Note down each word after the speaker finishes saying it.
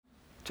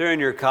Turn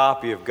your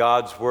copy of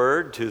God's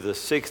Word to the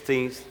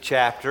 16th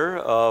chapter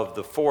of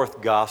the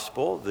fourth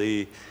Gospel,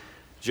 the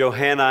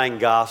Johannine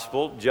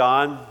Gospel,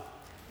 John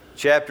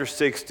chapter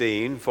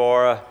 16,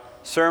 for a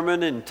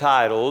sermon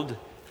entitled,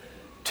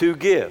 Two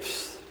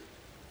Gifts.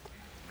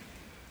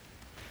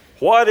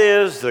 What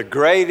is the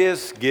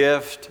greatest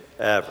gift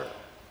ever?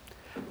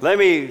 Let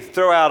me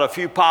throw out a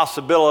few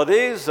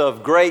possibilities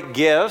of great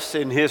gifts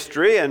in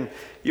history, and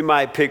you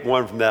might pick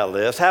one from that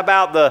list. How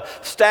about the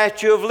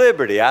Statue of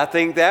Liberty? I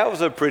think that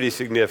was a pretty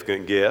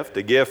significant gift.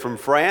 A gift from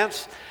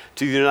France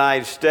to the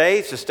United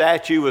States. The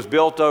statue was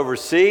built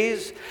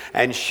overseas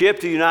and shipped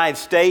to the United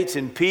States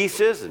in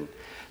pieces. And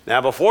now,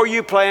 before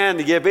you plan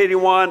to give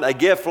anyone a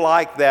gift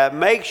like that,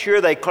 make sure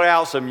they clear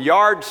out some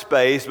yard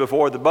space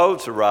before the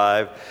boats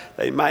arrive.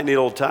 They might need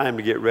a little time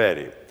to get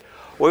ready.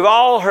 We've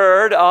all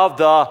heard of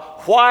the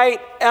white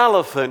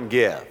elephant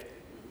gift.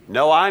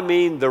 No, I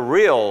mean the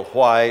real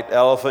white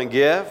elephant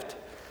gift.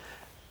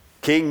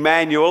 King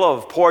Manuel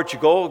of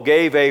Portugal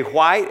gave a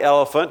white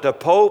elephant to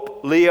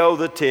Pope Leo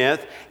X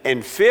in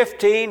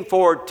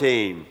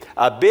 1514,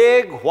 a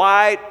big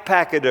white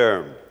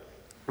pachyderm.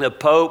 The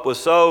Pope was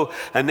so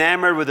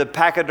enamored with a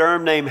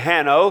pachyderm named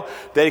Hanno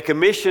that he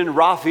commissioned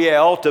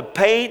Raphael to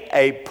paint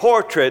a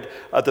portrait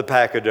of the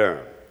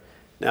pachyderm.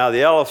 Now,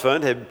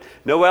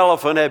 no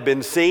elephant had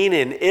been seen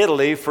in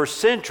Italy for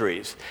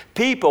centuries.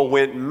 People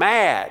went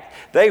mad.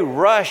 They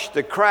rushed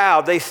the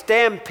crowd. They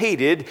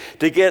stampeded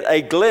to get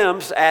a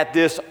glimpse at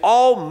this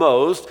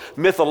almost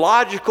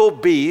mythological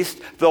beast,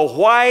 the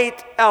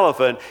white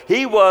elephant.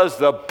 He was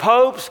the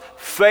Pope's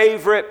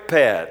favorite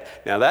pet.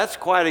 Now, that's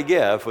quite a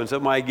gift when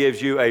somebody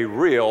gives you a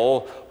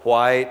real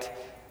white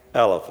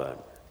elephant.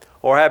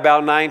 Or how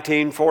about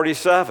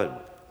 1947?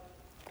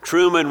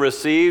 Truman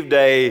received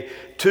a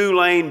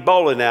two-lane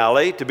bowling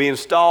alley to be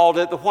installed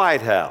at the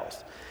White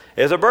House.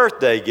 As a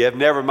birthday gift,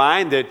 never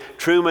mind that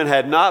Truman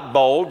had not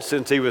bowled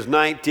since he was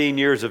 19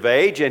 years of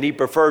age, and he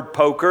preferred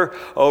poker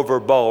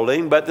over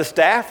bowling, but the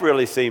staff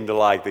really seemed to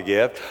like the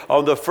gift.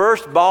 On the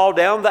first ball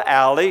down the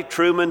alley,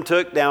 Truman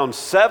took down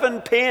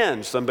 7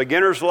 pins, some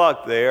beginner's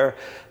luck there.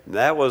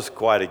 That was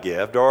quite a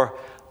gift. Or,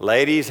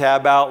 ladies, how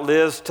about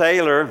Liz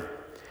Taylor?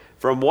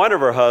 From one of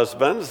her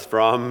husbands,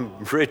 from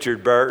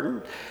Richard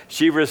Burton,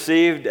 she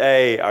received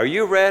are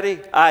you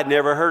ready? I'd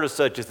never heard of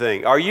such a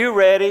thing. Are you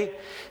ready?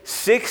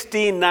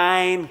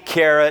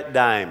 69-carat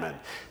diamond.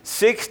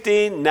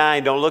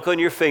 69, don't look on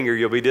your finger,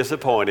 you'll be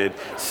disappointed.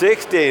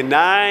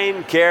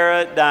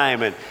 69-carat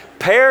diamond,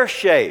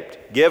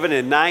 pear-shaped, given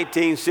in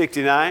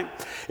 1969.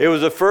 It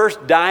was the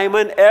first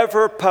diamond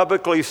ever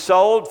publicly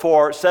sold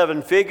for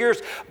 7 figures,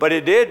 but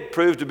it did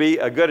prove to be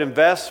a good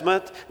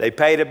investment. They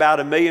paid about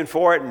 $1 million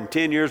for it, and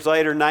 10 years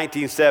later,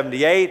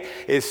 1978,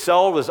 it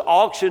was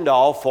auctioned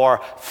off for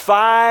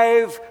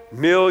 $5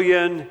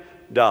 million.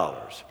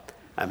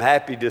 I'm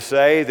happy to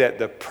say that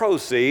the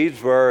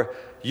proceeds were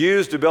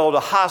used to build a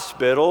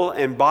hospital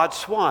in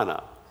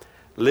Botswana.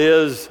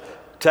 Liz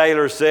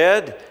Taylor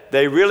said,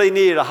 they really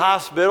needed a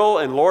hospital,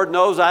 and Lord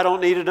knows I don't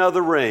need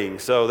another ring.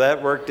 So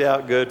that worked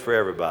out good for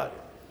everybody.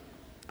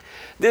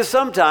 Then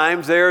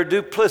sometimes there are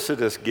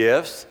duplicitous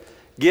gifts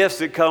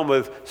that come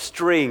with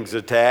strings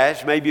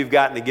attached. Maybe you've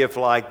gotten a gift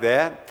like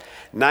that.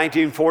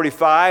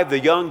 1945, the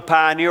Young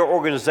Pioneer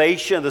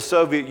Organization of the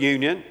Soviet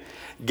Union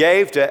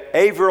gave to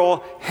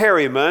Averell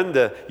Harriman,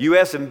 the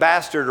U.S.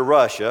 ambassador to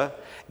Russia,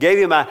 gave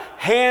him a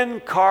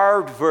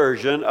hand-carved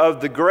version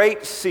of the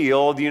Great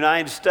Seal of the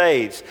United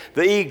States,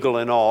 the eagle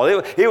and all.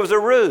 It was a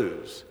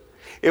ruse.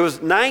 It was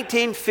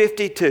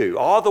 1952,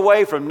 all the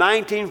way from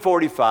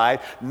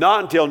 1945,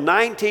 not until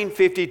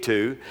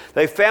 1952,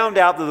 they found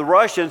out that the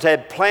Russians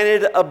had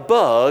planted a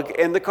bug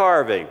in the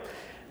carving.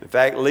 In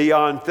fact,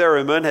 Leon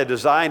Theremin had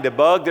designed a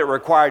bug that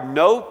required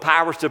no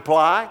power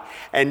supply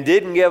and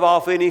didn't give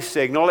off any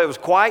signal. It was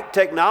quite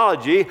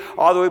technology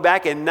all the way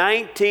back in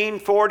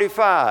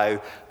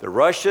 1945. The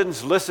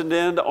Russians listened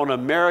in on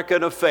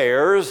American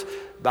affairs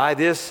by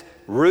this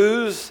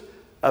ruse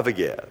of a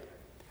gift.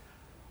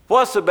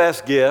 What's the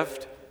best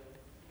gift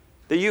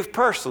that you've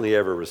personally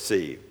ever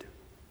received?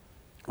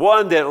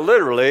 One that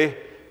literally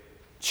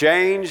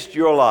changed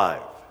your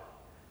life.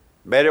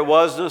 Bet it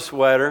wasn't a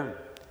sweater.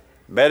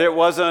 Bet it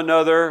wasn't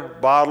another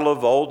bottle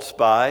of Old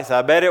Spice.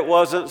 I bet it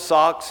wasn't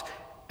socks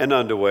and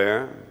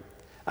underwear.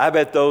 I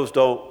bet those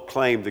don't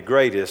claim the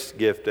greatest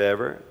gift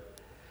ever.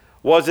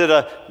 Was it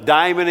a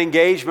diamond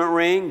engagement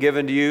ring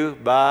given to you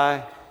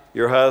by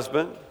your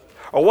husband?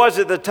 Or was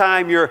it the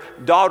time your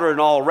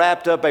daughter-in-law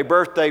wrapped up a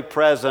birthday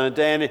present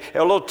and a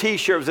little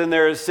t-shirt was in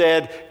there that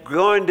said,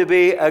 going to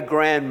be a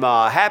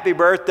grandma. Happy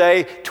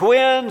birthday,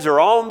 twins are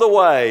on the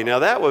way. Now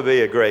that would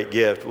be a great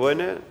gift,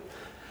 wouldn't it?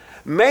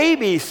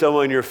 Maybe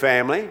someone in your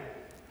family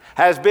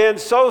has been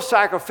so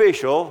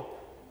sacrificial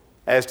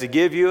as to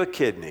give you a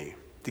kidney,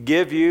 to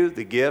give you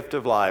the gift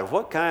of life.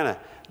 What kind of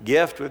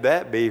gift would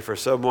that be for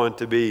someone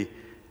to be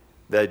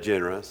that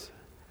generous?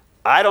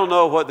 I don't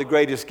know what the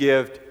greatest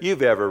gift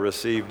you've ever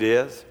received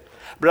is,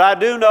 but I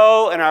do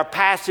know in our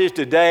passage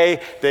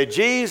today that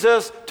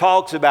Jesus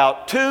talks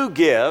about 2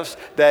 gifts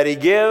that he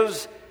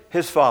gives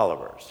his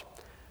followers.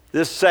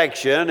 This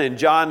section in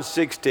John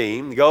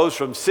 16 goes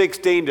from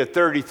 16 to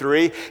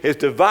 33, is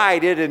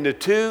divided into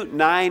two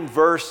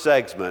 9-verse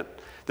segments.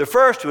 The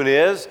first one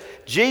is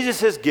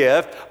Jesus'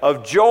 gift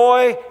of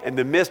joy in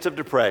the midst of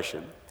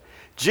depression.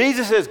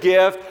 Jesus'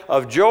 gift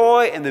of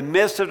joy in the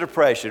midst of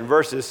depression,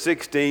 verses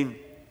 16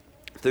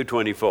 through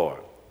 24.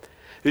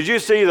 Did you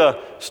see the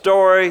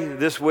story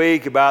this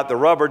week about the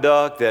rubber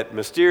duck that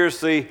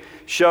mysteriously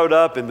showed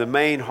up in the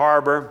Maine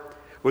harbor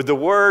with the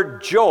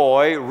word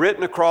joy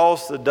written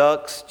across the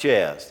duck's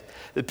chest?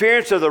 The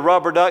appearance of the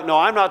rubber duck, no,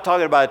 I'm not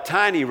talking about a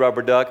tiny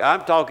rubber duck.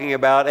 I'm talking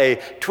about a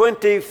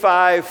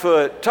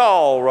 25-foot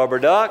tall rubber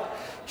duck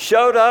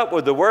showed up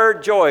with the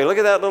word joy. Look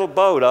at that little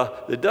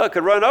boat. The duck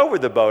could run over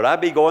the boat.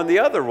 I'd be going the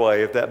other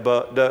way if that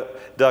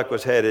duck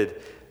was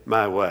headed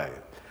my way.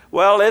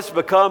 Well, it's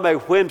become a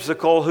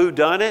whimsical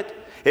whodunit.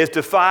 It's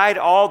defied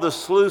all the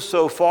sleuths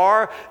so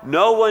far.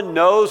 No one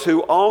knows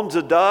who owns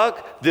the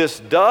duck, this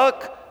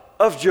duck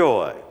of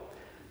joy.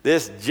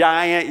 This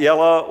giant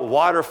yellow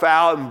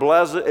waterfowl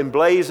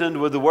emblazoned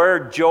with the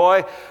word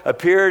joy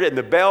appeared in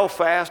the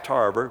Belfast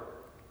harbor.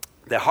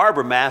 The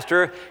harbor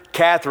master,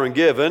 Catherine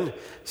Given,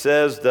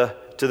 says to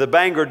the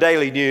Bangor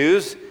Daily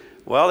News,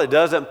 well, it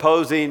doesn't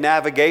pose any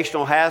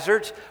navigational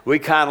hazards. We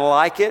kind of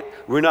like it.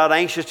 We're not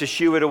anxious to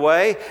shoo it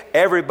away.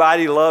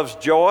 Everybody loves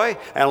joy,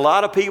 and a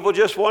lot of people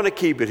just want to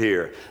keep it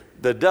here.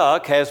 The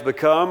duck has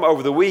become,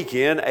 over the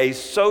weekend, a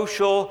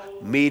social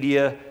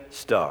media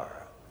star.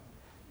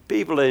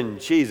 People in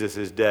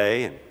Jesus'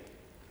 day and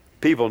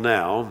people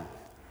now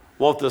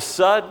want the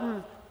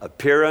sudden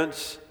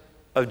appearance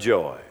of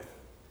joy.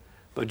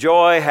 But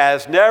joy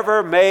has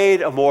never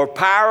made a more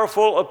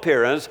powerful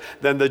appearance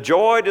than the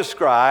joy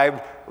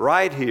described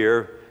right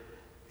here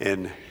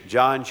in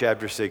John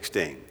chapter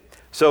 16.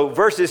 So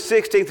verses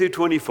 16 through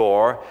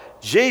 24,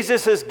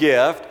 Jesus'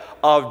 gift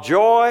of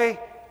joy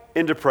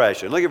in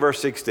depression. Look at verse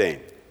 16.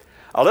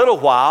 A little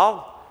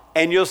while,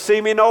 and you'll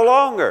see me no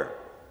longer.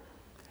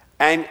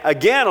 And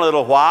again a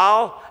little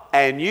while,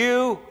 and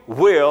you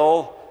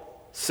will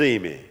see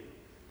me.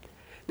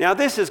 Now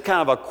this is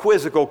kind of a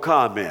quizzical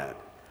comment.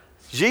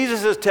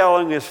 Jesus is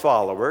telling his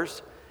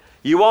followers,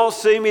 you won't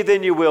see me,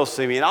 then you will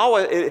see me. And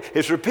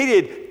it's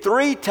repeated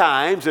 3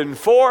 times in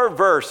 4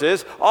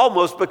 verses,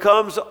 almost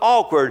becomes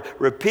awkward.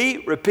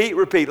 Repeat, repeat,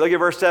 repeat. Look at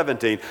verse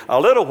 17. A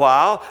little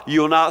while,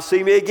 you will not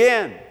see me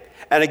again.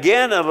 And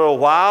again a little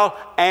while,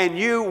 and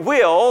you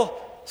will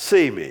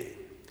see me.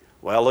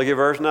 Well, look at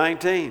verse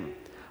 19.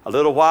 A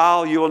little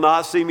while, you will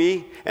not see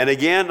me. And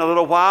again a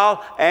little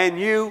while, and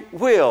you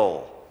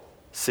will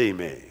see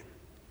me.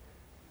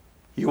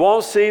 You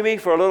won't see me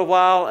for a little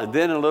while, and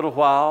then a little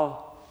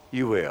while,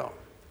 you will.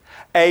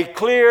 A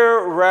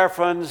clear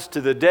reference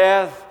to the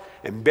death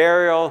and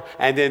burial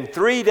and then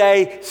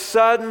 3-day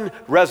sudden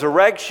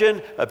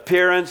resurrection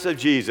appearance of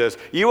Jesus.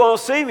 You won't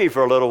see me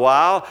for a little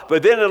while,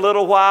 but then a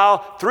little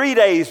while, 3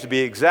 days to be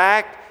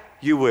exact,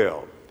 you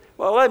will.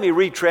 Well, let me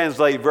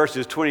retranslate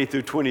verses 20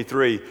 through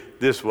 23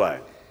 this way.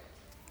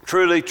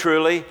 Truly,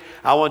 truly,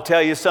 I want to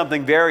tell you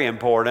something very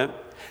important.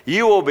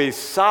 You will be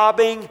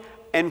sobbing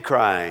and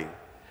crying,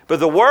 but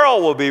the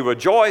world will be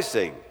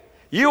rejoicing.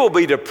 You will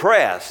be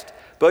depressed,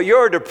 but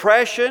your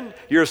depression,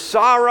 your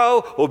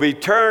sorrow will be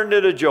turned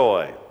into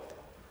joy.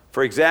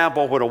 For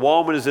example, when a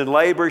woman is in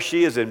labor,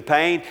 she is in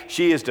pain,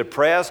 she is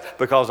depressed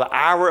because the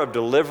hour of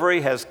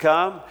delivery has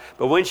come.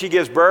 But when she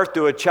gives birth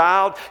to a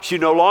child, she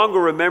no longer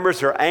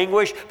remembers her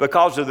anguish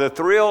because of the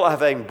thrill of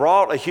having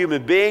brought a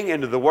human being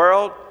into the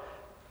world.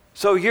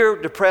 So you're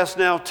depressed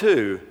now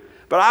too,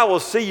 but I will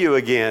see you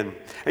again,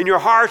 and your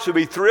hearts will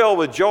be thrilled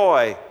with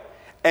joy,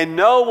 and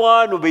no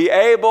one will be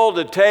able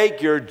to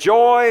take your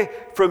joy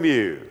from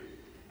you.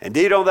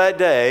 Indeed, on that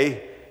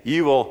day,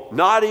 you will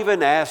not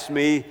even ask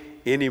me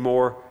any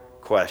more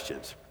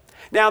questions.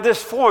 Now,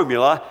 this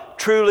formula,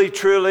 truly,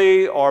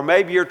 truly, or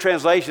maybe your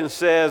translation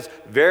says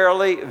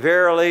verily,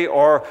 verily,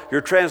 or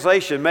your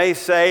translation may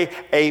say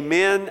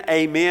amen,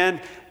 amen.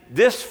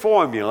 This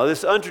formula,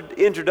 this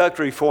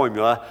introductory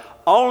formula,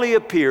 only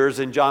appears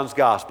in John's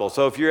gospel.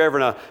 So if you're ever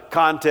in a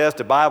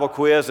contest, a Bible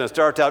quiz, and it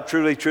starts out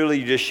truly, truly,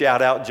 you just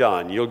shout out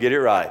John. You'll get it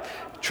right.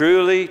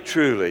 Truly,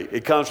 truly.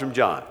 It comes from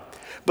John.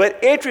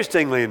 But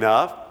interestingly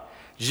enough,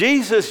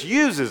 Jesus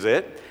uses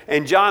it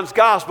in John's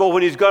gospel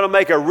when he's going to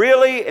make a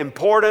really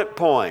important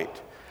point.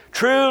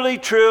 Truly,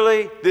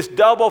 truly, this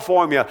double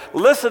formula.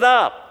 Listen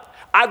up.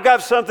 I've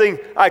got something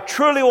I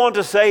truly want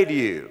to say to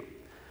you.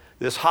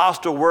 This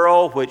hostile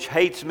world which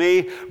hates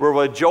me will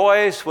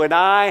rejoice when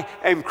I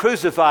am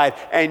crucified,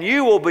 and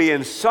you will be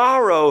in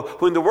sorrow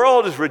when the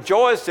world is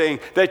rejoicing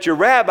that your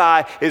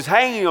rabbi is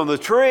hanging on the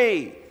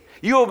tree.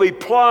 You will be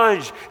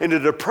plunged into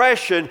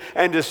depression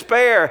and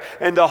despair,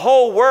 and the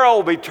whole world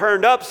will be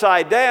turned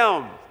upside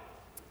down.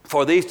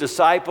 For these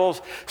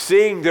disciples,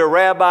 seeing their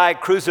rabbi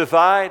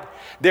crucified,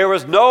 there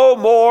was no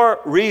more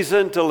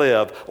reason to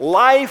live.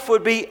 Life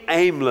would be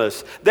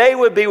aimless. They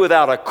would be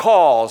without a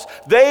cause.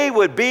 They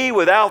would be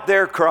without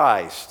their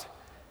Christ.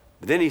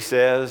 But then he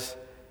says,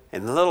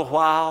 in a little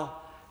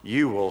while,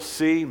 you will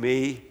see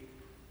me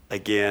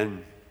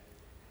again.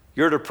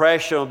 Your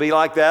depression will be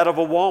like that of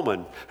a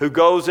woman who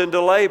goes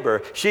into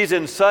labor. She's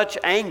in such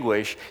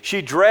anguish.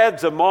 She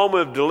dreads the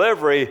moment of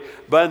delivery,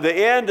 but at the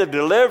end of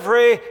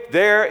delivery,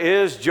 there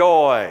is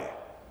joy.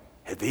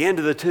 At the end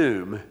of the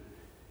tomb,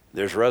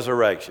 there's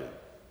resurrection.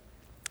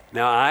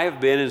 Now, I've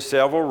been in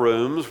several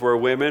rooms where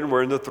women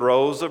were in the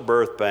throes of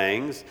birth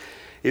pangs,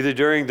 either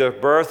during the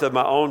birth of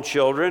my own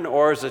children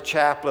or as a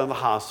chaplain in the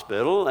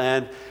hospital.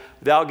 And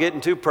without getting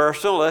too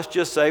personal, let's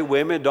just say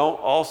women don't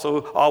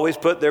also always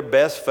put their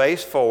best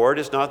face forward.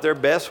 It's not their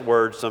best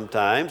word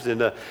sometimes in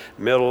the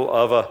middle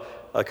of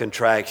a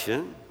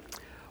contraction.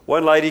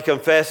 One lady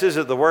confesses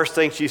that the worst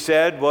thing she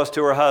said was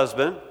to her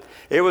husband.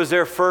 It was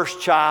their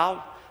first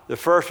child. The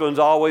first one's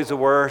always the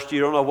worst.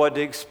 You don't know what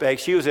to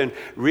expect. She was in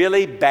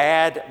really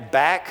bad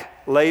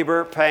back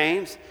labor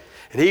pains.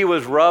 And he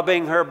was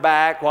rubbing her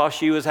back while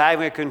she was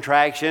having a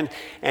contraction.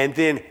 And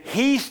then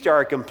he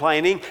started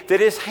complaining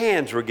that his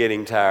hands were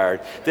getting tired,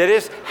 that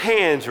his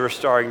hands were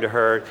starting to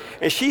hurt.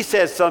 And she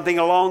said something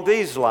along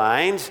these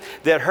lines,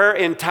 that her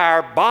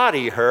entire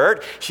body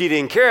hurt. She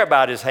didn't care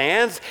about his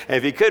hands. And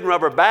if he couldn't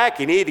rub her back,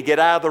 he needed to get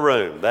out of the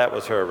room. That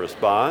was her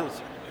response.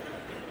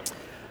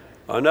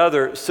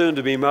 Another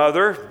soon-to-be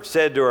mother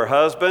said to her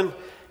husband,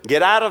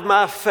 "Get out of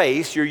my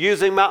face, you're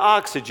using my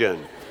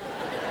oxygen."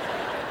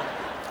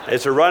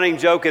 It's a running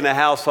joke in the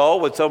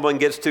household. When someone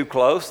gets too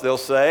close, they'll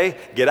say,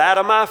 "Get out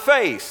of my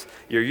face,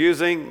 you're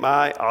using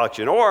my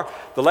oxygen." Or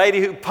the lady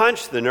who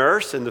punched the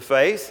nurse in the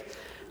face.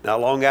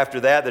 Not long after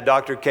that, the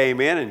doctor came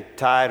in and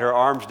tied her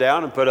arms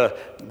down and put a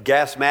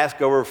gas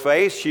mask over her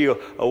face. She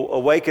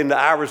awakened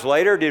hours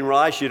later, didn't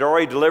realize she'd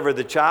already delivered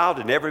the child,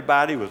 and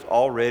everybody was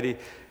already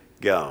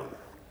gone.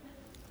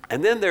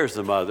 And then there's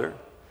the mother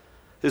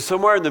who's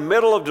somewhere in the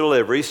middle of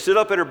delivery, stood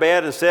up in her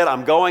bed and said,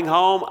 "I'm going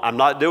home. I'm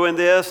not doing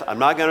this. I'm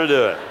not going to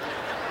do it."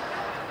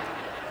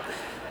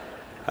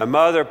 Her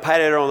mother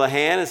patted her on the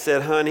hand and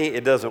said, "Honey,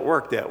 it doesn't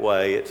work that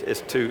way.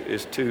 It's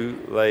too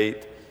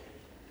late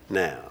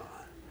now."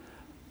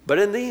 But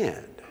in the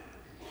end,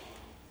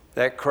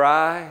 that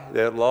cry,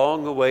 that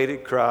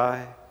long-awaited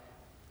cry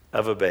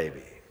of a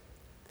baby,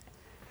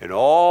 and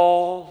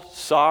all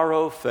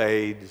sorrow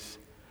fades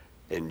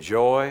and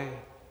joy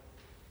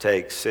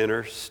takes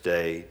center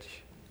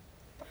stage.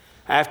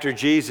 After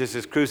Jesus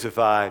is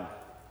crucified,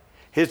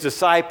 his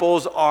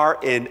disciples are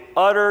in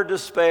utter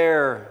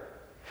despair.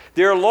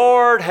 Their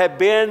Lord had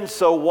been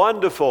so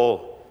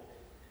wonderful,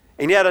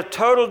 and yet a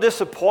total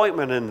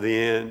disappointment in the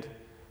end.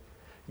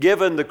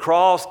 Given the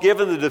cross,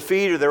 given the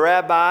defeat of the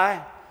rabbi,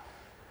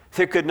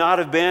 there could not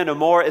have been a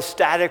more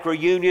ecstatic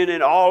reunion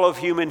in all of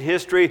human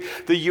history.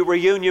 The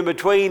reunion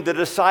between the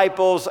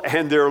disciples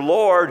and their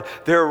Lord,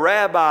 their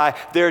rabbi,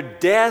 their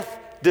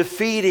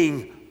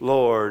death-defeating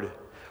Lord.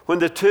 When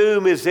the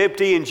tomb is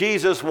empty and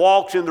Jesus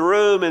walks in the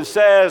room and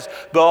says,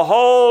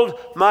 "Behold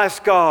my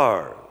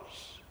scars."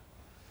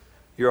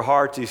 Your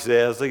hearts, he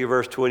says, look at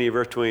verse 20,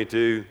 verse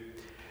 22,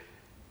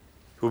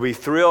 will be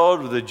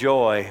thrilled with the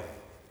joy.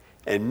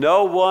 And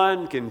no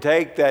one can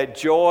take that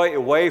joy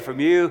away from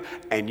you,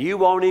 and you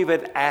won't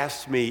even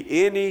ask me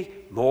any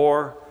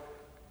more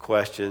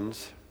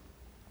questions.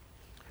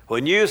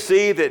 When you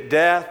see that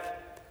death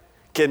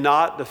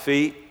cannot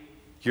defeat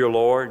your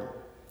Lord,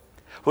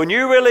 when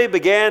you really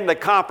begin to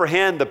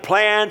comprehend the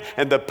plan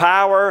and the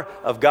power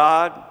of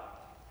God,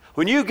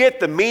 when you get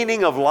the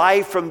meaning of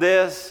life from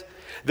this,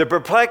 the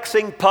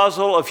perplexing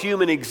puzzle of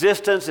human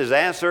existence is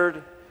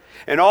answered,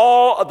 and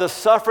all of the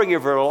suffering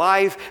of your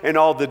life and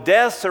all the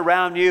deaths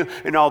around you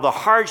and all the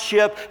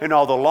hardship and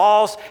all the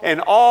loss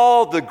and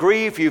all the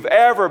grief you've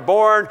ever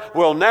borne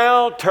will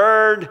now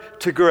turn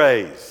to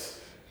grace.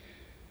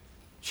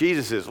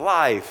 Jesus'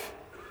 life,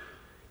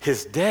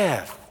 his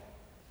death,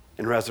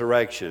 and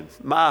resurrection.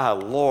 My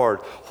Lord,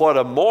 what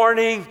a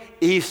morning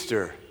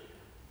Easter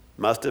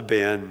must have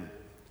been.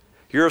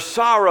 Your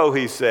sorrow,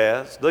 he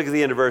says, look at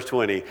the end of verse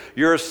 20,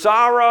 your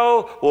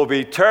sorrow will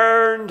be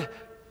turned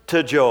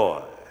to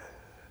joy.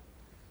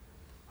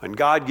 When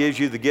God gives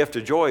you the gift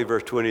of joy,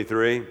 verse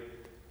 23,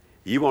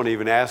 you won't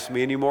even ask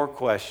me any more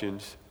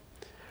questions.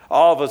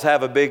 All of us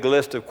have a big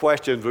list of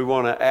questions we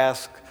want to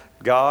ask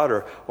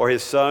God or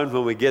his son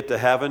when we get to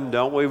heaven,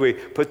 don't we? We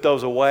put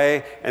those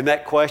away, and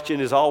that question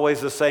is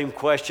always the same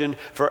question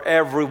for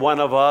every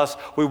one of us.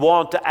 We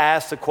want to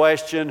ask the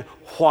question,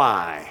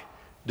 why,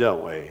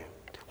 don't we?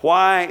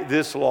 Why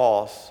this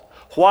loss?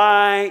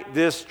 Why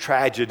this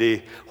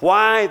tragedy?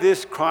 Why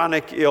this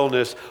chronic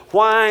illness?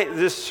 Why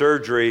this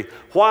surgery?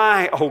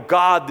 Why, oh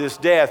God, this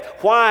death?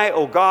 Why,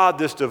 oh God,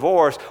 this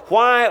divorce?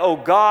 Why, oh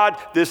God,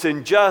 this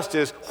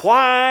injustice?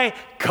 Why,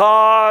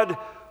 God,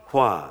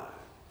 why?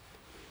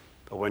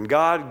 But when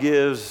God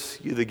gives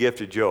you the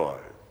gift of joy,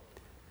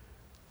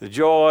 the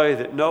joy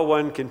that no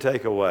one can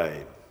take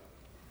away,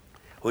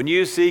 when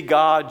you see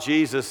God,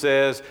 Jesus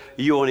says,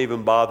 you won't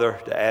even bother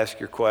to ask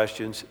your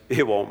questions.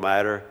 It won't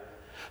matter.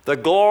 The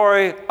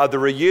glory of the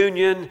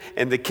reunion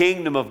in the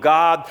kingdom of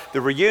God, the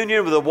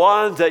reunion with the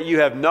ones that you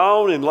have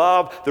known and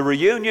loved, the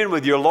reunion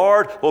with your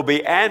Lord will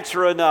be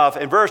answer enough.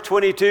 In verse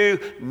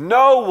 22,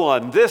 no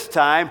one this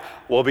time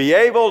will be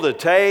able to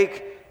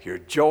take your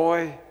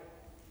joy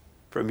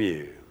from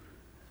you.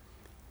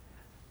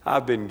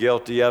 I've been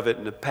guilty of it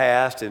in the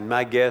past, and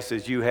my guess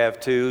is you have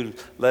too,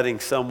 letting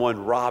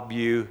someone rob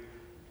you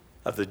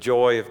of the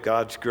joy of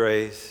God's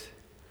grace.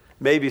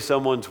 Maybe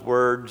someone's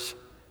words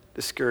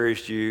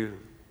discouraged you.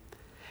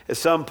 At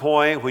some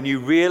point, when you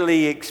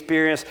really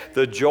experience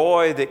the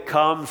joy that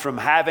comes from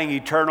having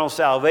eternal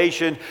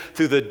salvation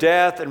through the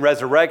death and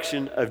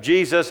resurrection of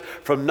Jesus,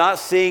 from not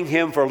seeing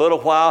him for a little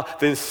while,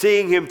 then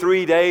seeing him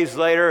 3 days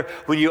later,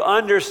 when you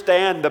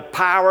understand the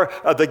power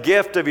of the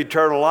gift of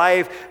eternal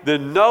life,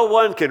 then no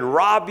one can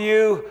rob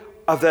you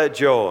of that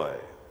joy.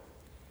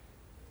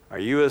 Are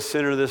you a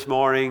sinner this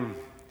morning?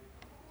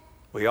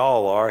 We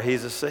all are.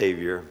 He's a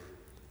Savior.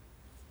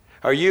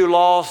 Are you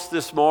lost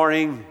this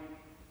morning?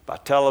 By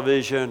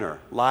television or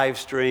live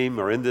stream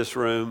or in this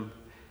room,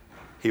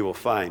 he will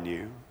find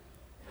you.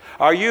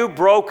 Are you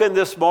broken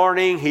this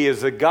morning? He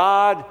is a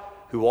God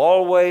who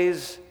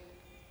always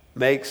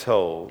makes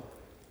whole.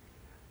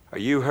 Are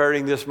you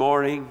hurting this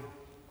morning?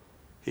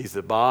 He's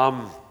the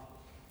balm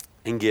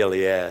in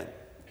Gilead.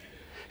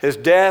 Is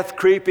death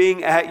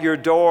creeping at your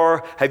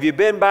door? Have you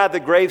been by the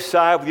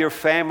graveside with your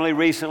family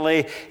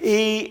recently?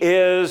 He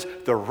is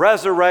the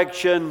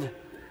resurrection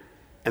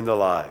and the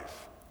life.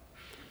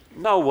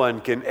 No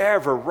one can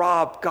ever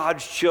rob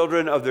God's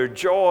children of their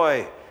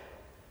joy.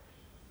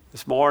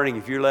 This morning,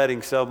 if you're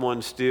letting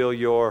someone steal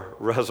your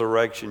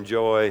resurrection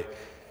joy,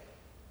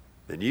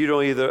 then you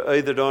don't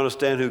either don't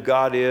understand who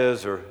God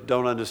is or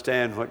don't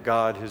understand what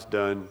God has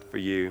done for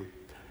you.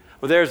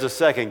 Well, there's a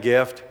second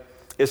gift.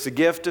 It's the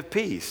gift of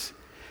peace.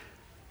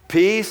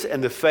 Peace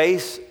in the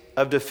face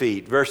of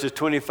defeat. Verses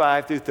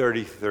 25 through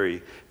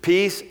 33.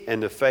 Peace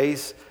in the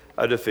face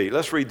of defeat.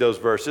 Let's read those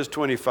verses,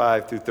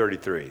 25 through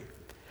 33.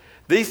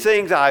 These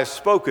things I have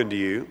spoken to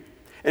you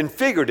in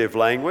figurative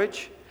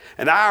language.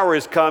 An hour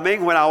is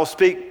coming when I will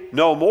speak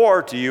no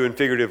more to you in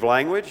figurative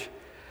language,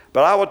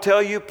 but I will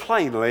tell you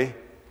plainly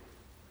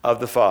of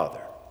the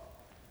Father.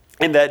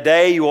 In that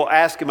day you will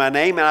ask in my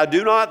name, and I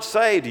do not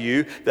say to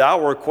you that I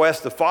will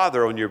request the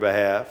Father on your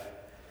behalf.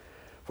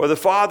 For the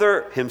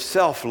Father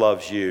himself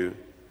loves you,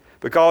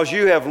 because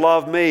you have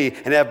loved me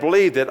and have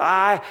believed that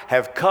I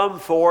have come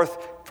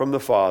forth from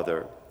the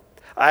Father.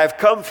 I have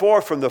come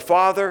forth from the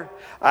Father.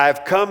 I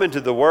have come into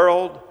the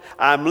world.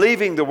 I'm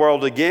leaving the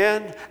world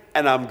again,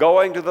 and I'm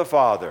going to the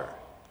Father.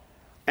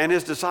 And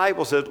his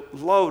disciples said,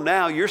 lo,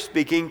 now you're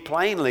speaking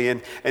plainly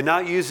and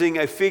not using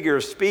a figure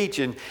of speech.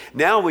 And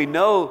now we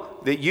know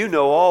that you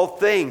know all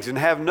things and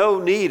have no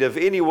need of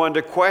anyone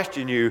to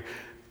question you.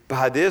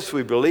 By this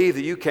we believe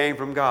that you came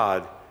from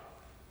God.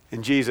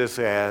 And Jesus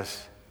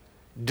asks,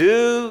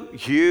 do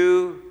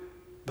you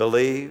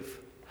believe?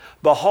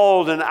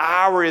 Behold, an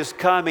hour is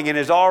coming and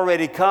has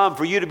already come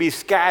for you to be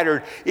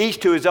scattered, each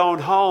to his own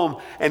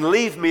home, and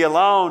leave me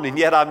alone. And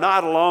yet I'm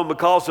not alone,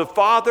 because the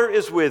Father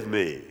is with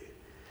me.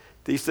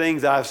 These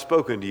things I have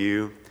spoken to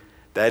you,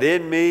 that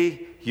in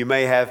me you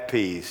may have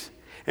peace.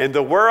 In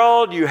the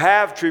world you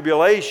have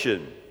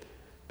tribulation.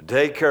 But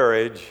take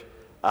courage,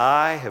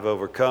 I have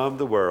overcome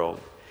the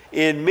world.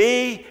 In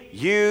me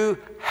you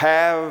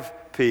have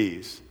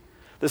peace.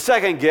 The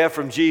second gift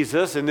from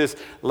Jesus in this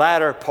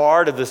latter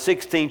part of the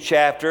 16th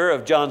chapter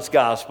of John's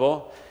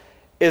Gospel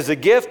is a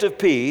gift of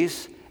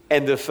peace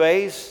in the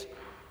face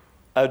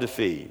of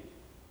defeat.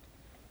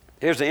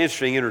 Here's an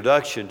interesting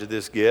introduction to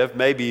this gift.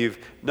 Maybe you've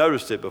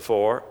noticed it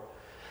before.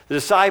 The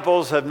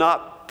disciples have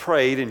not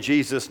prayed in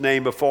Jesus'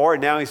 name before,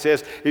 and now he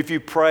says, if you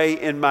pray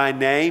in my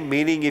name,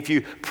 meaning if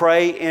you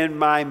pray in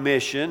my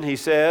mission, he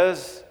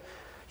says,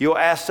 you'll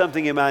ask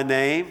something in my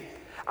name.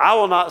 I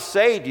will not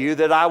say to you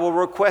that I will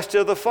request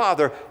of the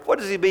Father. What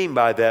does he mean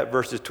by that?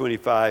 Verses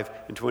 25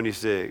 and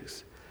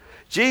 26.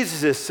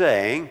 Jesus is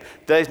saying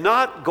that he's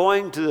not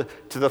going to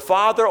the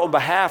Father on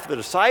behalf of the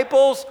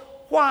disciples.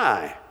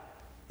 Why?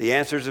 The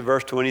answer is in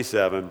verse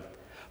 27.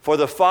 For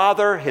the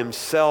Father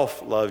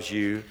himself loves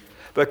you,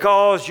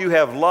 because you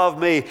have loved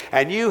me,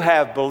 and you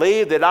have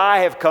believed that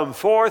I have come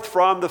forth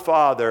from the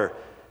Father.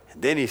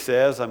 And then he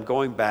says, I'm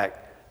going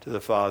back to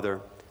the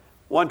Father.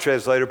 One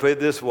translator put it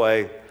this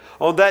way.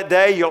 On that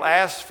day, you'll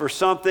ask for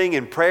something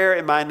in prayer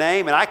in my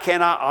name, and I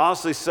cannot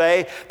honestly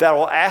say that I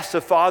will ask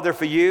the Father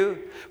for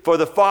you. For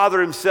the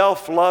Father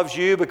himself loves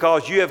you,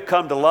 because you have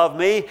come to love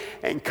me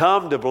and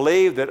come to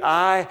believe that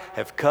I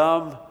have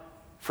come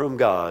from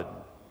God.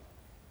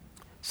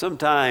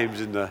 Sometimes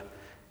in the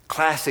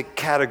classic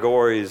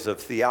categories of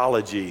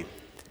theology,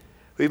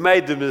 we've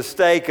made the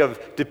mistake of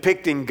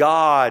depicting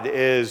God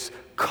as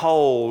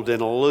cold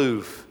and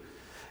aloof,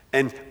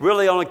 and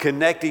really only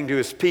connecting to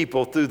his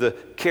people through the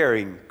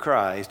caring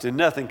Christ. And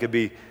nothing could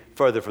be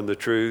further from the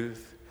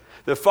truth.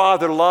 The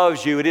Father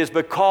loves you. It is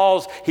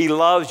because he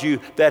loves you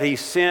that he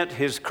sent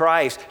his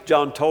Christ.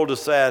 John told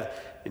us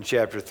that in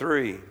chapter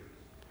 3.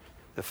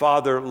 The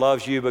Father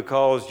loves you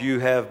because you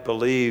have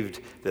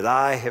believed that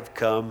I have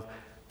come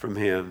from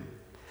him.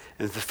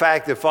 And the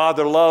fact that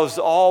Father loves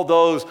all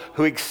those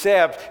who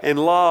accept and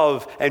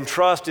love and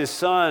trust His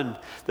Son.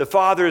 The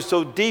Father is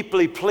so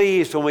deeply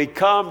pleased when we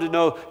come to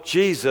know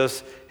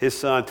Jesus, His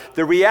Son.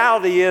 The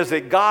reality is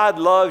that God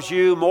loves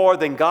you more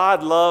than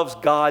God loves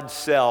God's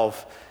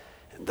self.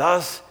 And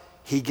thus,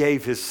 He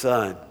gave His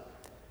Son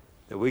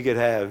that we could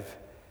have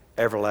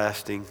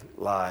everlasting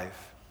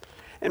life.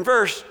 In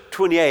verse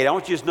 28, I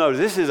want you to notice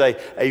this is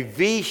a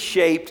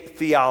V-shaped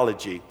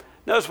theology.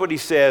 Notice what he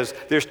says.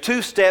 There's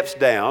two steps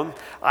down.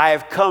 I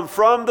have come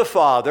from the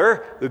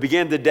Father. We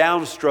begin the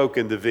downstroke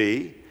in the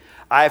V.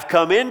 I have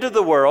come into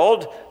the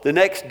world, the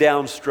next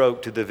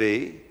downstroke to the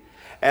V.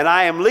 And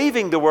I am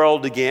leaving the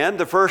world again,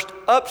 the first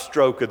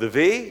upstroke of the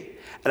V.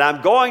 And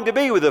I'm going to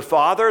be with the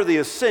Father, the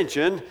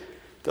ascension,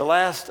 the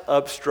last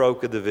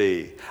upstroke of the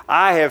V.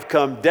 I have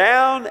come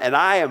down and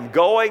I am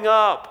going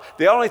up.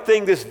 The only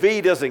thing this V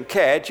doesn't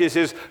catch is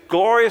His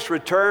glorious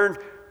return,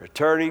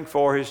 returning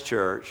for His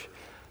church.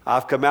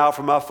 I've come out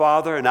from my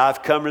Father and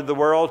I've come into the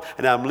world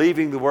and I'm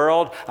leaving the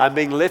world. I'm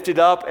being lifted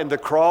up in the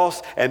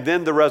cross and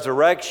then the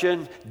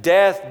resurrection,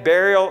 death,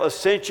 burial,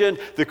 ascension,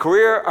 the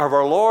career of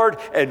our Lord.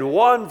 And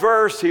one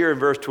verse here in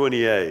verse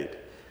 28.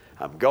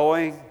 I'm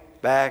going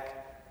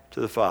back to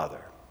the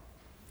Father.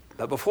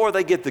 But before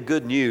they get the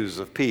good news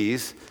of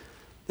peace,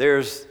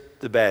 there's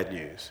the bad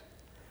news.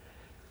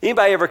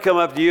 Anybody ever come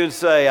up to you and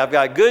say, I've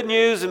got good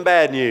news and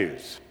bad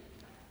news.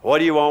 What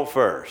do you want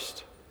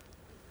first?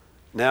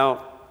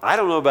 Now, I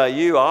don't know about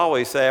you. I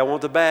always say I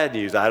want the bad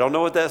news. I don't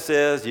know what that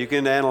says. You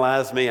can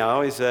analyze me. I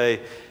always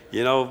say,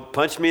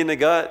 punch me in the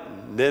gut,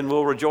 and then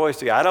we'll rejoice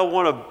together. I don't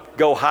want to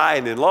go high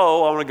and then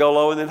low. I want to go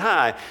low and then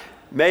high.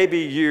 Maybe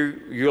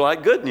you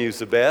like good news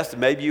the best,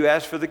 and maybe you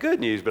ask for the good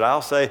news. But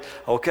I'll say,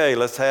 okay,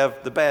 let's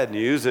have the bad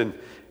news and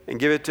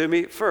give it to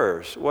me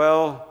first.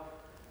 Well,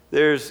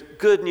 there's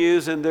good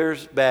news and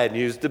there's bad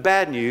news. The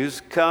bad news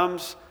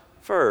comes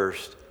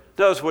first.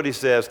 Notice what he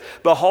says.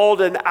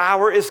 Behold, an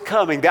hour is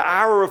coming. The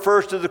hour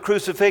refers to the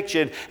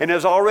crucifixion and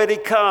has already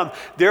come.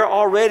 They're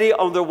already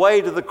on their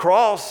way to the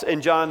cross in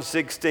John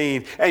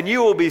 16. And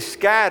you will be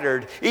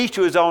scattered, each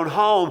to his own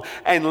home,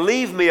 and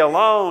leave me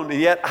alone.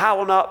 And yet I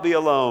will not be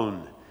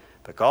alone,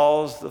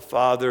 because the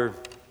Father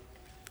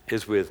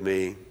is with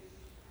me.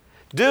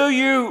 Do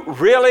you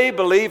really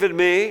believe in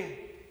me?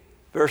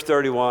 Verse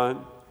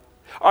 31.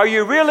 Are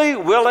you really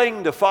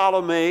willing to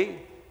follow me?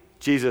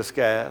 Jesus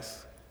asks.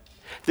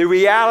 The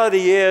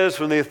reality is,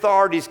 when the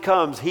authorities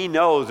comes, he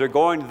knows they're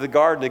going to the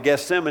Garden of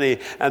Gethsemane,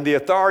 and the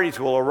authorities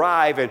will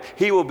arrive, and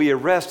he will be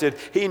arrested.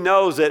 He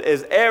knows that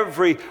as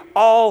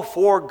all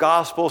four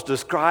Gospels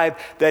describe,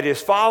 that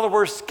his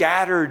followers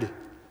scattered.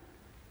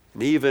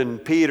 And even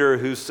Peter,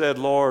 who said,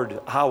 Lord,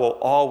 I will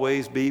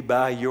always be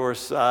by your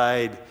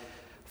side,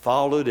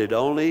 followed at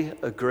only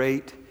a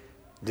great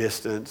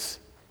distance.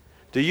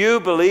 Do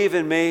you believe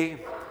in me?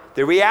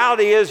 The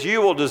reality is,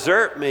 you will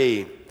desert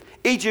me.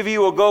 Each of you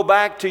will go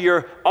back to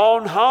your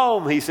own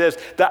home, he says.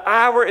 The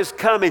hour is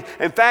coming.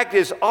 In fact,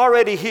 it's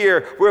already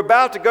here. We're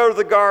about to go to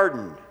the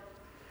garden.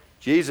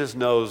 Jesus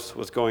knows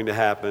what's going to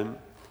happen.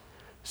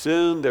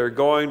 Soon they're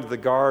going to the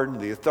garden.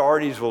 The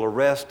authorities will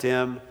arrest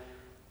him,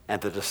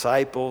 and the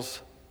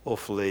disciples will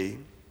flee.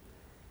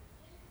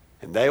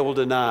 And they will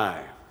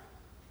deny,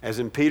 as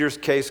in Peter's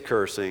case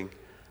cursing,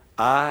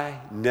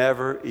 I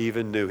never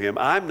even knew him.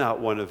 I'm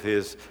not one of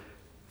his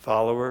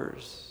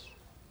followers.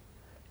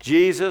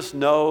 Jesus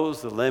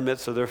knows the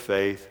limits of their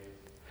faith.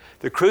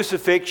 The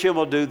crucifixion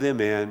will do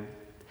them in.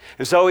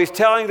 And so he's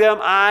telling them,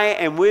 I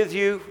am with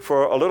you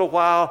for a little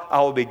while.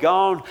 I will be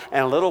gone,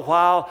 and a little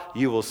while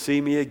you will see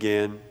me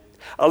again.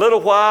 A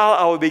little while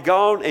I will be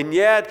gone, and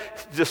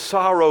yet the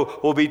sorrow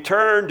will be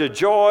turned to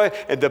joy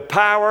and the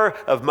power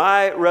of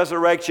my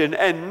resurrection.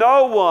 And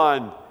no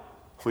one,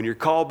 when you're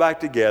called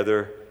back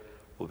together,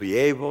 will be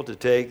able to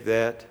take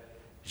that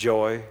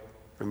joy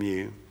from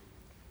you.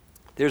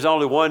 There's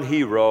only one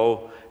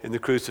hero in the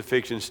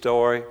crucifixion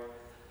story.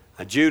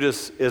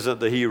 Judas isn't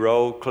the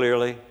hero,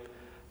 clearly.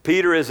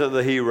 Peter isn't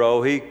the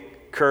hero. He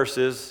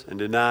curses and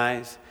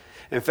denies.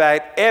 In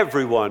fact,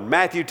 everyone,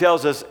 Matthew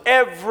tells us,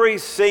 every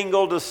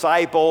single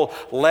disciple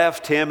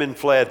left him and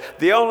fled.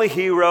 The only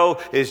hero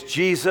is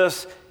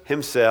Jesus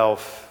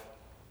himself.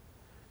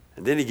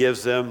 And then he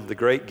gives them the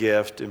great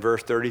gift in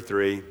verse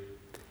 33.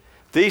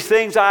 These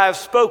things I have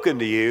spoken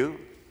to you,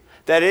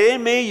 that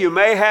in me you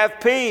may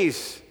have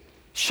peace.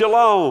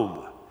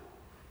 Shalom.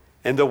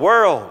 In the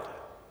world,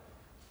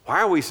 why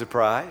are we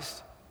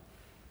surprised?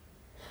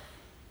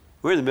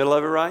 We're in the middle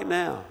of it right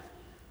now.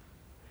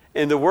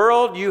 In the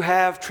world you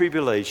have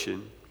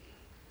tribulation,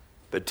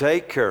 but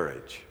take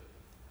courage.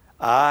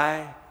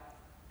 I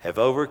have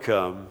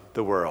overcome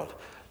the world.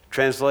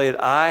 Translated,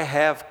 I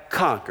have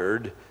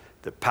conquered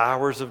the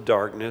powers of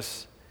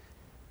darkness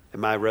in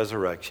my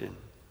resurrection.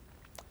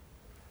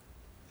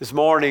 This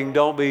morning,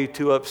 don't be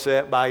too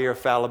upset by your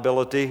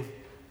fallibility,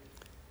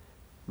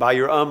 by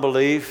your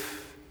unbelief,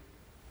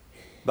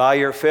 by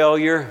your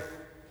failure,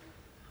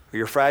 or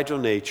your fragile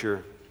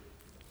nature.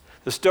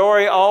 The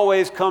story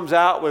always comes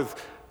out with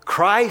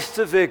Christ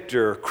the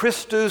victor,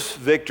 Christus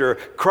victor.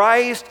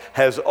 Christ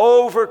has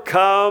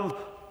overcome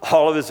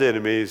all of his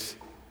enemies.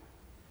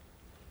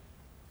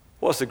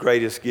 What's the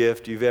greatest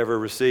gift you've ever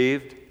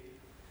received?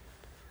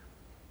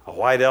 A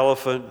white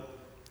elephant,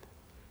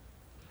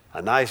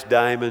 a nice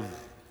diamond,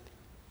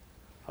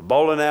 a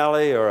bowling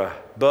alley, or a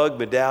bug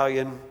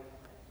medallion?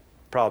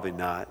 Probably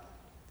not.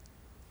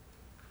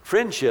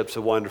 Friendship's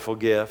a wonderful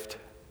gift,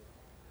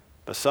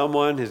 but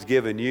someone has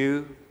given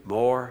you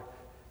more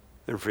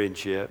than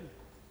friendship.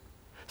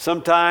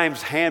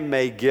 Sometimes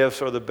handmade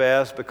gifts are the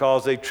best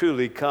because they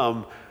truly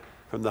come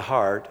from the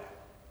heart.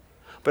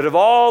 But of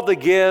all the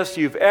gifts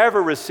you've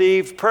ever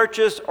received,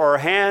 purchased or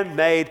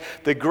handmade,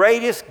 the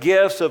greatest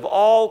gifts of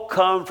all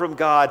come from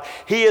God.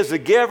 He is the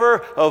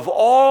giver of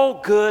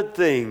all good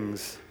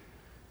things.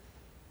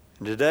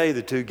 And today,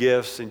 the two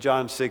gifts in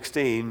John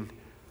 16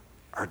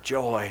 are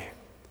joy.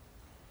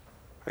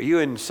 Are you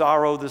in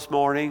sorrow this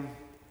morning?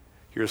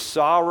 Your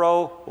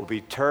sorrow will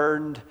be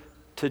turned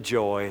to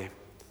joy.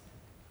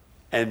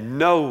 And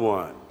no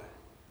one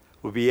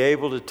will be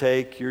able to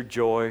take your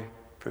joy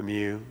from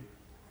you.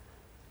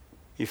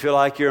 You feel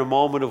like you're in a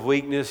moment of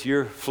weakness,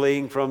 you're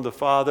fleeing from the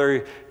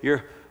Father,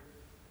 you're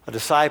a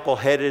disciple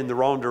headed in the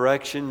wrong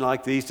direction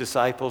like these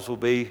disciples will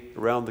be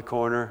around the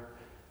corner.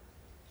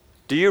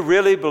 Do you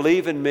really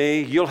believe in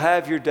me? You'll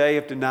have your day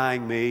of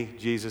denying me,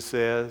 Jesus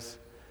says.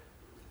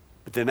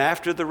 But then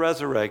after the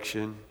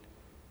resurrection,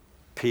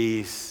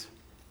 peace.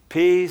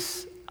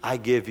 Peace I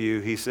give you,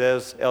 he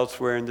says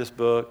elsewhere in this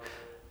book,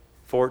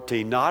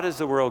 14. Not as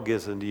the world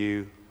gives unto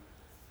you.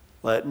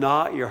 Let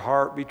not your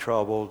heart be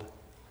troubled,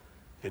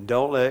 and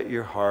don't let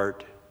your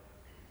heart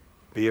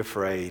be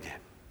afraid.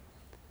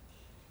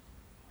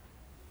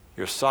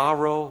 Your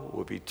sorrow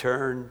will be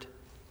turned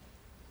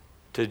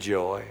to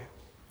joy.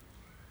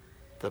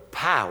 The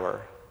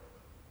power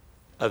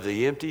of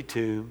the empty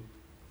tomb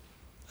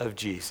of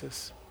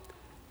Jesus.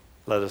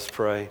 Let us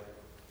pray.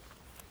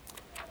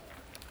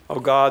 Oh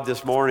God,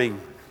 this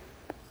morning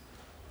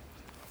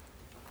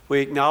we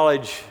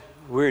acknowledge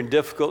we're in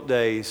difficult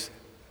days.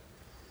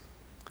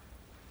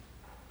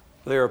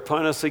 They're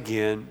upon us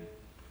again.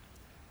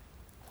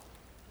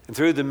 And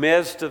through the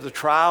midst of the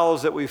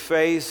trials that we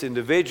face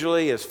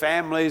individually, as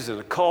families, as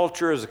a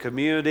culture, as a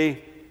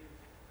community,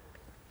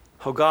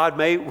 oh God,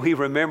 may we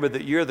remember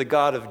that you're the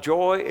God of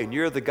joy and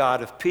you're the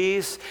God of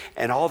peace,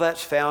 and all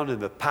that's found in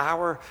the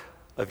power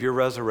of your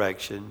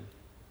resurrection.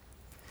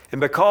 And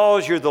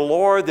because you're the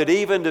Lord that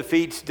even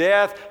defeats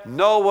death,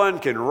 no one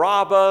can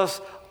rob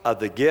us of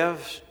the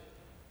gift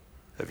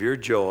of your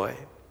joy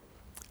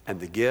and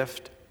the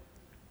gift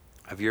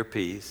of your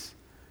peace.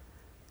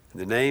 In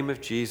the name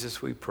of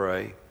Jesus we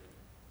pray.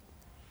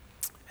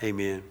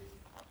 Amen.